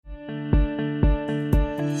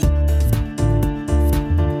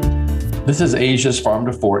This is Asia's Farm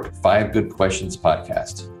to Fork 5 Good Questions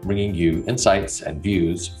podcast, bringing you insights and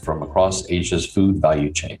views from across Asia's food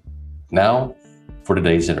value chain. Now, for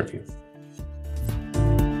today's interview.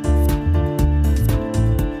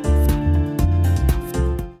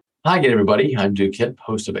 Hi again, everybody. I'm Duke Kip,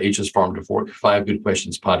 host of Asia's Farm to Fork 5 Good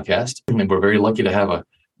Questions podcast, and we're very lucky to have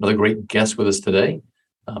another great guest with us today.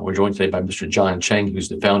 We're joined today by Mr. John Cheng, who's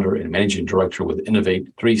the founder and managing director with Innovate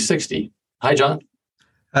 360. Hi, John.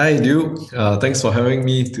 Hi, Duke. Thanks for having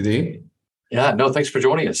me today. Yeah, no, thanks for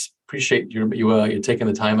joining us. Appreciate you taking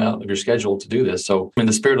the time out of your schedule to do this. So in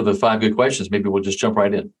the spirit of the 5 good questions, maybe we'll just jump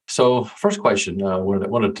right in. So first question I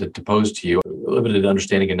wanted to pose to you, limited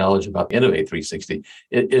understanding and knowledge about Innovate 360,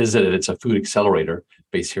 is that it's a food accelerator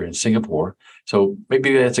based here in Singapore. So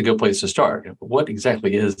maybe that's a good place to start. What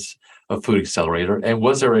exactly is a food accelerator? And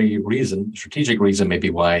was there a strategic reason maybe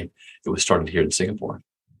why it was started here in Singapore?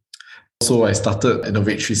 So I started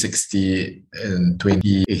Innovate 360 in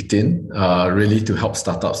 2018, really to help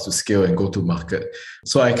startups to scale and go to market.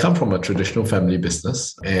 So I come from a traditional family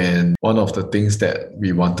business, and one of the things that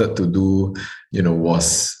we wanted to do,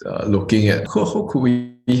 was looking at how could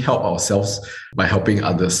we help ourselves by helping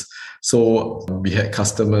others. So we had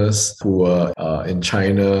customers who were in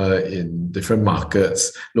China, in different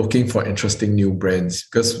markets, looking for interesting new brands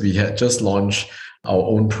because we had just launched our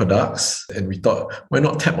own products, and we thought, why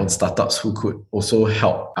not tap on startups who could also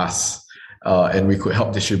help us, and we could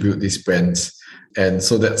help distribute these brands. And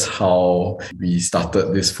so that's how we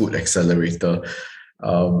started this food accelerator.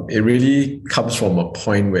 It really comes from a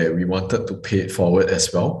point where we wanted to pay it forward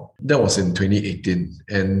as well. That was in 2018.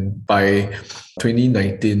 And by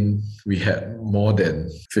 2019, we had more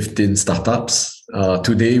than 15 startups.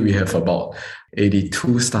 Today, we have about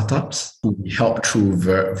 82 startups who we help through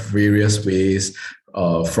various ways,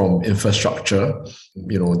 from infrastructure,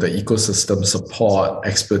 the ecosystem support,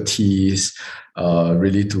 expertise,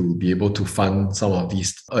 really to be able to fund some of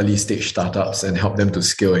these early stage startups and help them to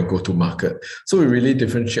scale and go to market. So we really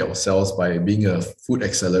differentiate ourselves by being a food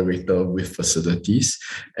accelerator with facilities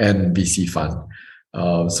and VC fund.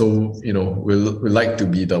 So we like to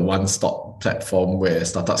be the one-stop platform where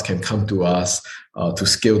startups can come to us to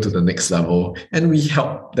scale to the next level, and we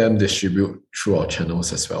help them distribute through our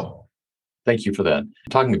channels as well. Thank you for that.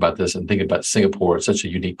 Talking about this and thinking about Singapore, it's such a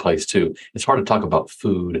unique place too. It's hard to talk about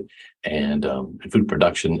food and food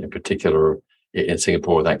production in particular in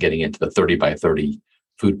Singapore without getting into the 30 by 30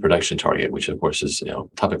 food production target, which of course is a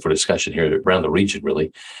topic for discussion here around the region,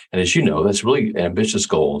 really. And as you know, that's really an ambitious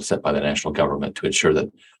goal set by the national government to ensure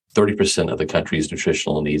that 30% of the country's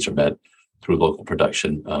nutritional needs are met through local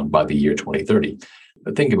production by the year 2030.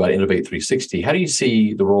 But thinking about Innovate 360, how do you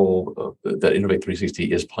see the role that Innovate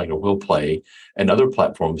 360 is playing or will play, and other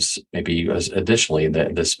platforms maybe additionally in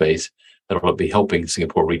this space that will be helping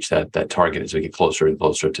Singapore reach that target as we get closer and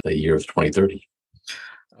closer to the year of 2030?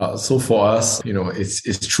 So for us,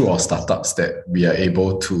 it's through our startups that we are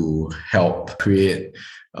able to help create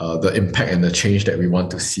the impact and the change that we want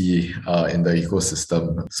to see in the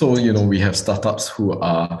ecosystem. So, we have startups who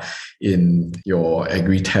are in your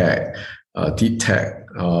agri-tech, deep tech,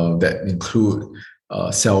 that include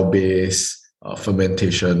cell-based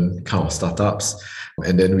fermentation kind of startups.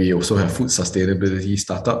 And then we also have food sustainability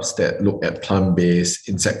startups that look at plant-based,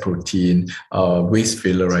 insect protein, waste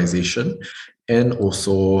valorization, and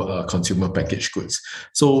also consumer packaged goods.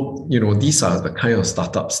 So, these are the kind of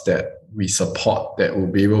startups that we support that will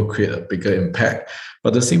be able to create a bigger impact. But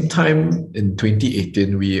at the same time, in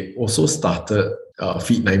 2018, we also started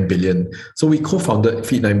Feed 9 Billion. So we co-founded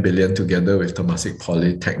Feed 9 Billion together with Temasek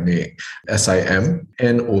Polytechnic, SIM,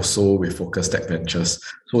 and also with Focus Tech Ventures.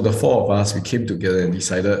 So the 4 of us, we came together and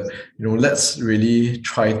decided, let's really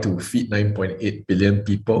try to feed 9.8 billion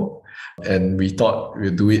people. And we thought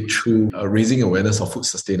we'd do it through raising awareness of food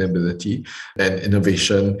sustainability and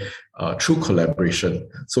innovation through collaboration.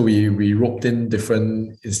 So we roped in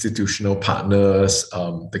different institutional partners,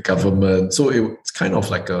 the government. So it's kind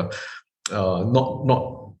of like a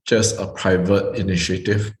not just a private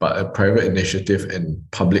initiative, but a private initiative and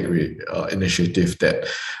public initiative that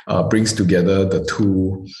brings together the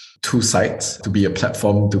two sides to be a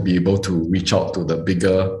platform to be able to reach out to the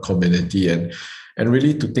bigger community and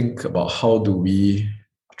really to think about how do we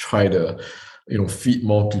try to feed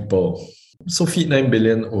more people. So Feed 9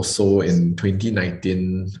 Billion also in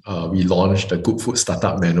 2019, we launched the Good Food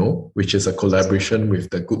Startup Manual, which is a collaboration with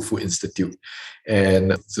the Good Food Institute.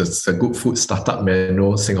 And it's the Good Food Startup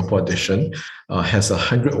Manual Singapore edition. has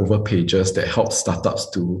 100 over pages that help startups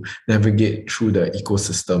to navigate through the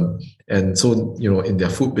ecosystem. And so, in their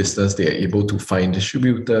food business, they are able to find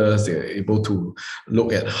distributors, they're able to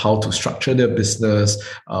look at how to structure their business,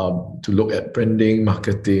 to look at branding,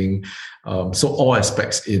 marketing, so all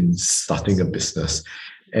aspects in starting a business.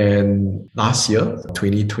 And last year,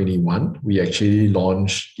 2021, we actually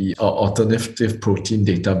launched the Alternative Protein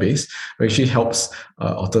Database, which actually helps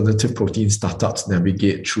alternative protein startups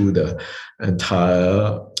navigate through the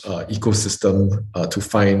entire ecosystem to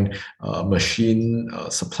find machine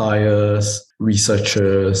suppliers,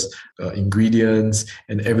 researchers, ingredients,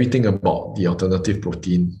 and everything about the alternative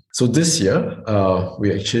protein. So this year,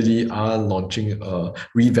 we actually are launching a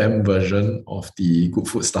revamped version of the Good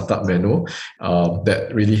Food Startup Manual that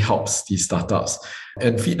really helps these startups.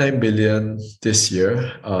 And Feed 9 Billion this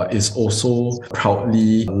year is also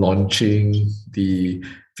proudly launching the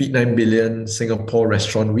Feed 9 Billion Singapore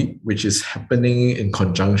Restaurant Week, which is happening in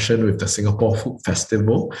conjunction with the Singapore Food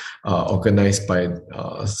Festival, organized by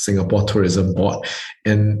Singapore Tourism Board.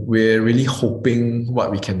 And we're really hoping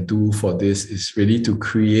what we can do for this is really to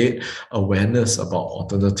create awareness about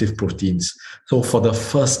alternative proteins. So for the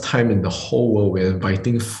first time in the whole world, we're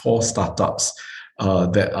inviting 4 startups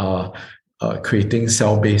that are creating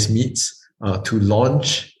cell-based meats to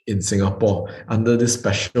launch in Singapore under this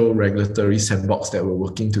special regulatory sandbox that we're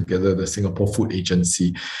working together, the Singapore Food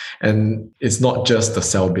Agency. And it's not just the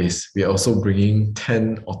cell-based. We are also bringing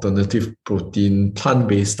 10 alternative protein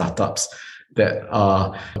plant-based startups that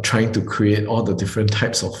are trying to create all the different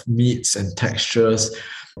types of meats and textures.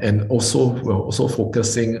 And also, we're also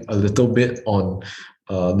focusing a little bit on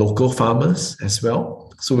local farmers as well.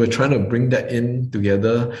 So we're trying to bring that in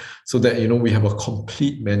together so that, we have a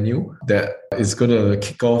complete menu that is going to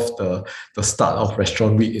kick off the start of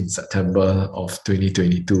Restaurant Week in September of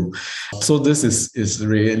 2022. So this is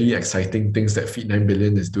really exciting things that Feed 9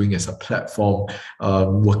 Billion is doing as a platform,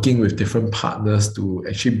 working with different partners to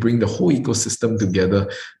actually bring the whole ecosystem together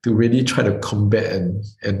to really try to combat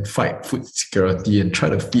and fight food security and try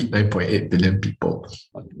to feed 9.8 billion people.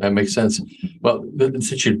 That makes sense. Well,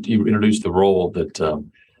 since you introduced the role that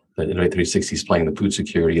Innovate 360 is playing in the food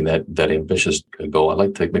security and that ambitious goal, I'd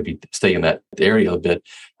like to maybe stay in that area a bit.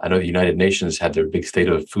 I know the United Nations had their big state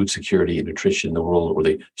of food security and nutrition in the world, or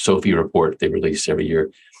the SOFI report they release every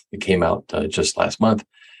year. It came out just last month.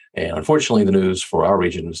 And unfortunately, the news for our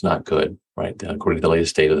region was not good, right? According to the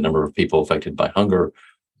latest data, the number of people affected by hunger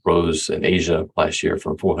rose in Asia last year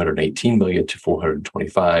from 418 million to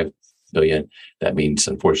 425 million. That means,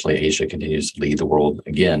 unfortunately, Asia continues to lead the world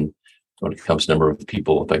again when it comes to number of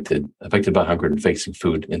people affected by hunger and facing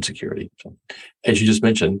food insecurity. So, as you just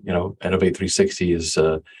mentioned, Innovate 360 is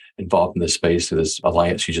involved in this space through this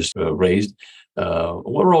alliance you just raised.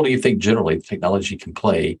 What role do you think generally technology can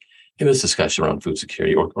play in this discussion around food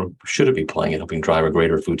security, or should it be playing in helping drive a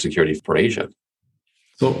greater food security for Asia?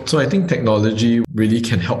 So I think technology really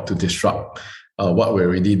can help to disrupt what we're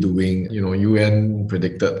already doing. UN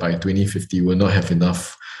predicted by 2050 we'll not have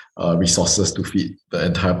enough resources to feed the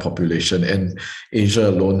entire population, and Asia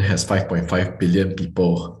alone has 5.5 billion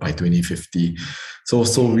people by 2050. So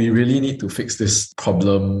we really need to fix this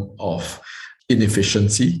problem of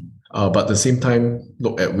inefficiency, but at the same time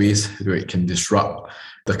look at ways where it can disrupt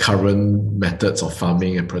the current methods of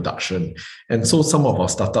farming and production. And so some of our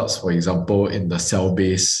startups, for example, in the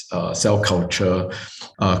cell-based cell culture,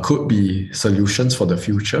 could be solutions for the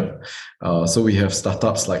future. So we have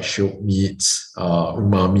startups like Shiok Meats,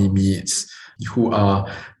 Umami Meats, who are,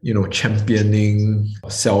 championing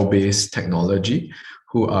cell-based technology,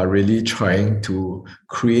 who are really trying to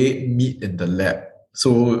create meat in the lab.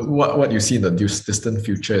 So what you see in the distant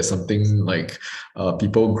future is something like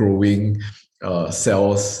people growing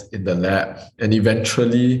cells in the lab, and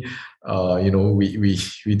eventually,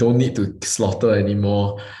 we don't need to slaughter any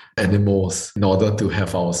more animals in order to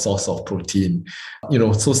have our source of protein.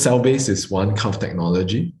 So cell-based is one kind of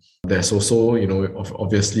technology. There's also,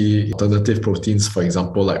 obviously alternative proteins, for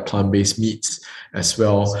example, like plant-based meats as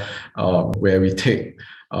well, where we take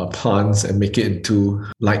plants and make it into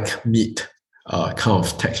like meat kind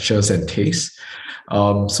of textures and tastes.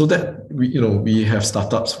 So that we have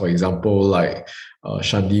startups, for example, like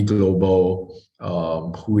Shandi Global,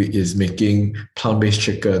 who is making plant-based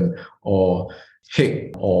chicken, or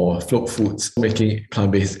Hake or Float Foods making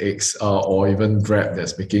plant-based eggs, or even Grab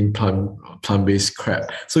that's making plant-based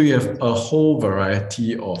crab. So you have a whole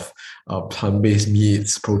variety of plant-based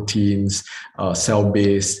meats, proteins,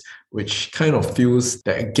 cell-based, which kind of fills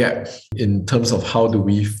that gap in terms of how do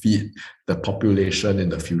we feed the population in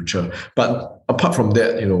the future. But apart from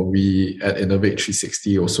that, we at Innovate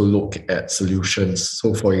 360 also look at solutions.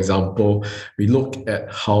 So for example, we look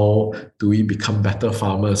at how do we become better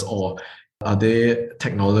farmers, or are there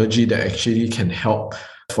technology that actually can help?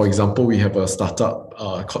 For example, we have a startup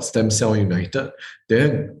called Stem Cell United.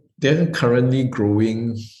 They're currently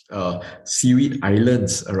growing seaweed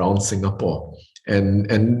islands around Singapore.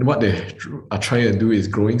 And what they are trying to do is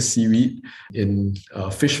growing seaweed in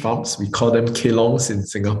fish farms. We call them kelongs in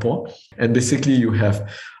Singapore. And basically you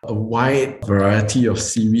have a wide variety of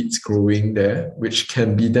seaweeds growing there, which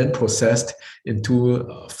can be then processed into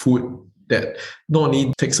food that not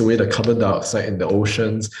only takes away the carbon dioxide in the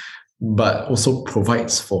oceans, but also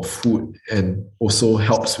provides for food and also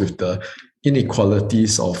helps with the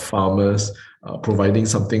inequalities of farmers, providing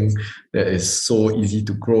something that is so easy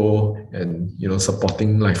to grow and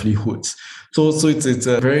supporting livelihoods. So it's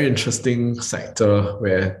a very interesting sector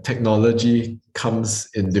where technology comes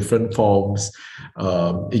in different forms.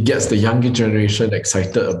 It gets the younger generation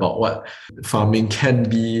excited about what farming can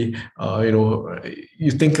be.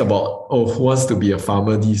 You think about, who wants to be a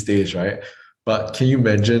farmer these days, right? But can you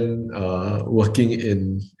imagine working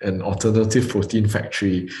in an alternative protein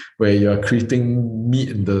factory where you're creating meat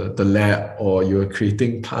in the lab, or you're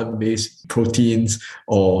creating plant-based proteins,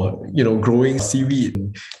 or growing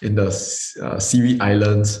seaweed in the seaweed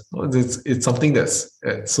islands? It's something that's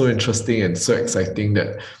so interesting and so exciting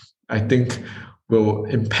that I think will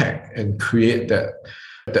impact and create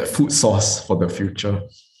that food source for the future.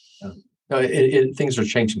 No, things are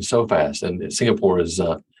changing so fast, and Singapore is.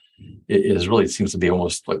 It really seems to be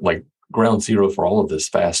almost like ground zero for all of this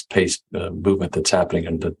fast-paced movement that's happening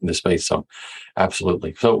in the space. So,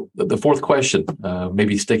 absolutely. So, the fourth question,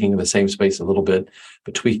 maybe sticking in the same space a little bit,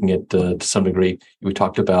 but tweaking it to some degree. We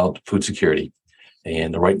talked about food security,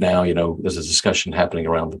 and right now, there's a discussion happening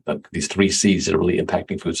around these 3 C's that are really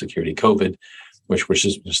impacting food security. COVID, which we're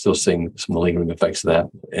still seeing some lingering effects of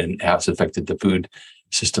that, and how it's affected the food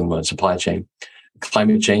system and supply chain.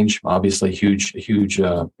 Climate change, obviously, huge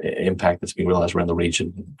impact that's being realized around the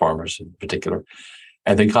region, farmers in particular.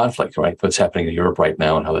 And then conflict, right? What's happening in Europe right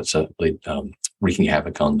now and how that's really wreaking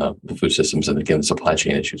havoc on the food systems and, again, the supply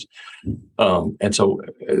chain issues. And so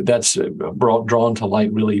that's drawn to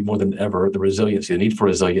light really more than ever, the resiliency, the need for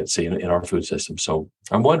resiliency in our food system. So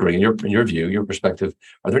I'm wondering, in your view, your perspective,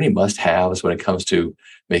 are there any must-haves when it comes to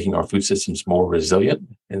making our food systems more resilient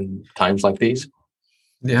in times like these?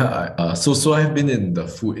 Yeah, so I've been in the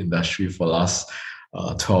food industry for the last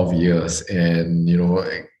 12 years, and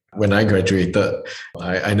when I graduated,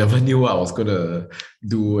 I never knew what I was going to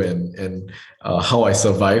do, and how I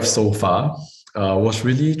survived so far was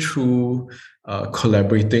really through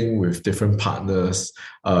collaborating with different partners,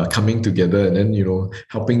 coming together, and then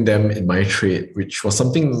helping them in my trade, which was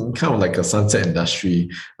something kind of like a sunset industry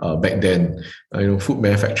back then. Food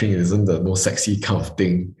manufacturing isn't the most sexy kind of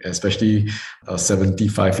thing, especially a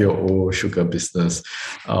 75-year-old sugar business.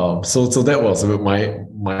 So that was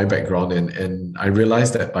my background, and I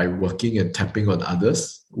realized that by working and tapping on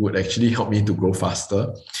others would actually help me to grow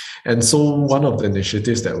faster. And so one of the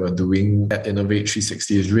initiatives that we're doing at Innovate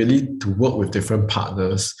 360 is really to work with different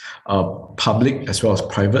partners, public as well as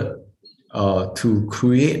private, to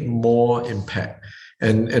create more impact.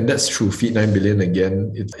 And that's through Feed 9 Billion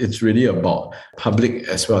again. It's really about public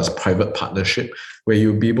as well as private partnership, where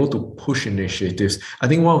you'll be able to push initiatives. I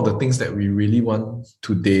think one of the things that we really want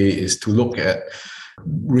today is to look at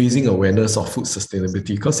raising awareness of food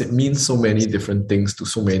sustainability, because it means so many different things to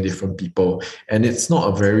so many different people. And it's not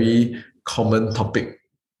a very common topic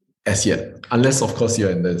as yet, unless, of course, you're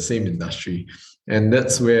in the same industry. And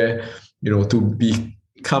that's where, to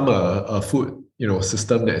become a food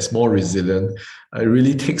system that is more resilient, it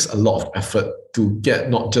really takes a lot of effort to get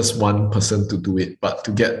not just one person to do it, but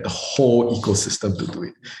to get the whole ecosystem to do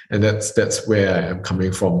it. And that's where I am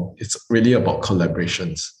coming from. It's really about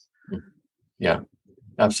collaborations. Yeah.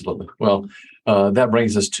 Absolutely. Well, that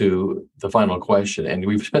brings us to the final question. And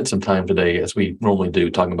we've spent some time today, as we normally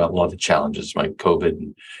do, talking about a lot of the challenges, right? COVID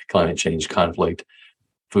and climate change, conflict,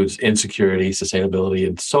 food insecurity, sustainability,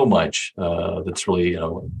 and so much that's really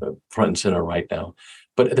front and center right now.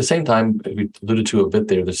 But at the same time, we alluded to a bit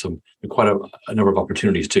there, there's quite a number of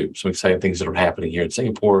opportunities too. Some exciting things that are happening here in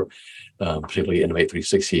Singapore, particularly Innovate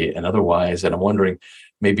 360 and otherwise. And I'm wondering,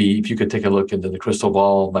 maybe if you could take a look into the crystal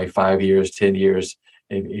ball by 5 years, 10 years,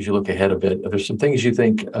 and as you look ahead a bit, are there some things you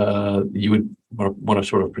think you would want to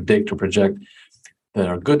sort of predict or project that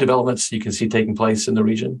are good developments you can see taking place in the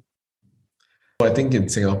region? I think in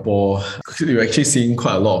Singapore, you're actually seeing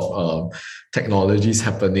quite a lot of technologies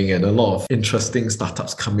happening and a lot of interesting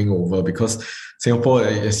startups coming over, because Singapore,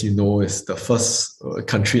 as you know, is the first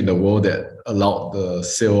country in the world that allowed the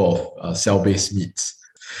sale of cell-based meats.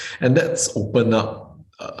 And that's opened up,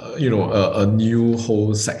 a new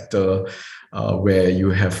whole sector where you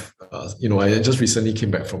have, I just recently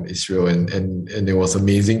came back from Israel, and it was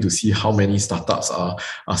amazing to see how many startups are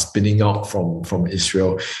spinning out from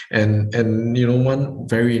Israel. And one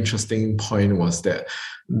very interesting point was that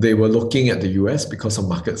they were looking at the US because of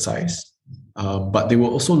market size, but they were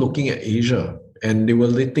also looking at Asia. And they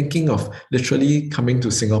were thinking of literally coming to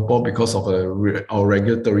Singapore because of our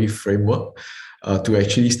regulatory framework to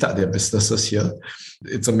actually start their businesses here.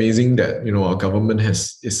 It's amazing that our government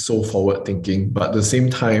is so forward thinking, but at the same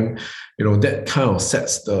time, that kind of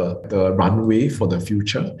sets the runway for the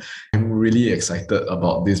future. I'm really excited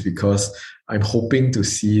about this because I'm hoping to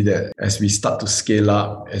see that as we start to scale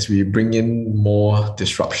up, as we bring in more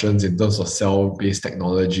disruptions in terms of cell-based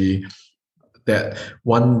technology, that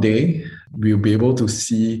one day we'll be able to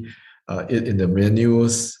see it in the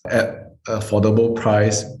menus at affordable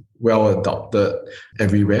price, well adopted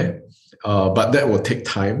everywhere. But that will take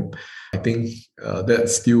time. I think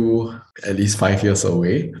that's still at least 5 years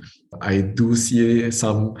away. I do see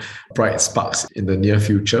some bright sparks in the near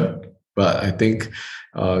future, but I think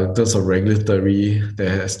in terms of regulatory,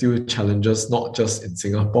 there are still challenges, not just in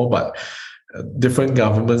Singapore, but different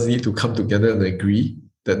governments need to come together and agree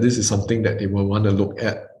that this is something that they will want to look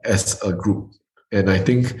at as a group. And I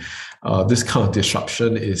think this kind of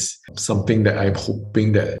disruption is something that I'm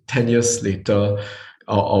hoping that 10 years later,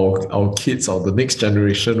 our kids or the next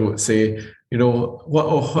generation would say,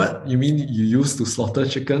 what you mean you used to slaughter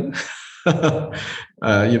chicken?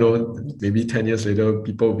 Maybe 10 years later,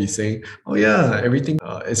 people will be saying, oh yeah, everything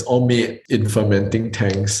is all made in fermenting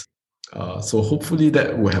tanks. So hopefully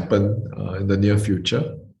that will happen in the near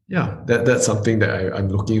future. Yeah, that's something that I'm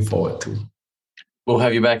looking forward to. We'll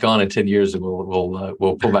have you back on in 10 years, and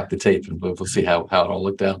we'll pull back the tape and we'll see how it all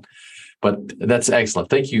looked out. But that's excellent.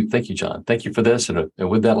 Thank you, John. Thank you for this. And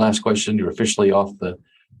with that last question, you're officially off the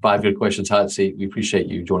 5 Good Questions hot seat. We appreciate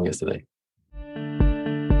you joining us today.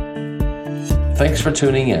 Thanks for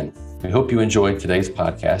tuning in. We hope you enjoyed today's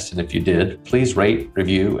podcast. And if you did, please rate,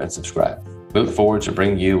 review, and subscribe. We look forward to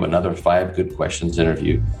bringing you another 5 Good Questions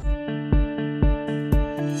interview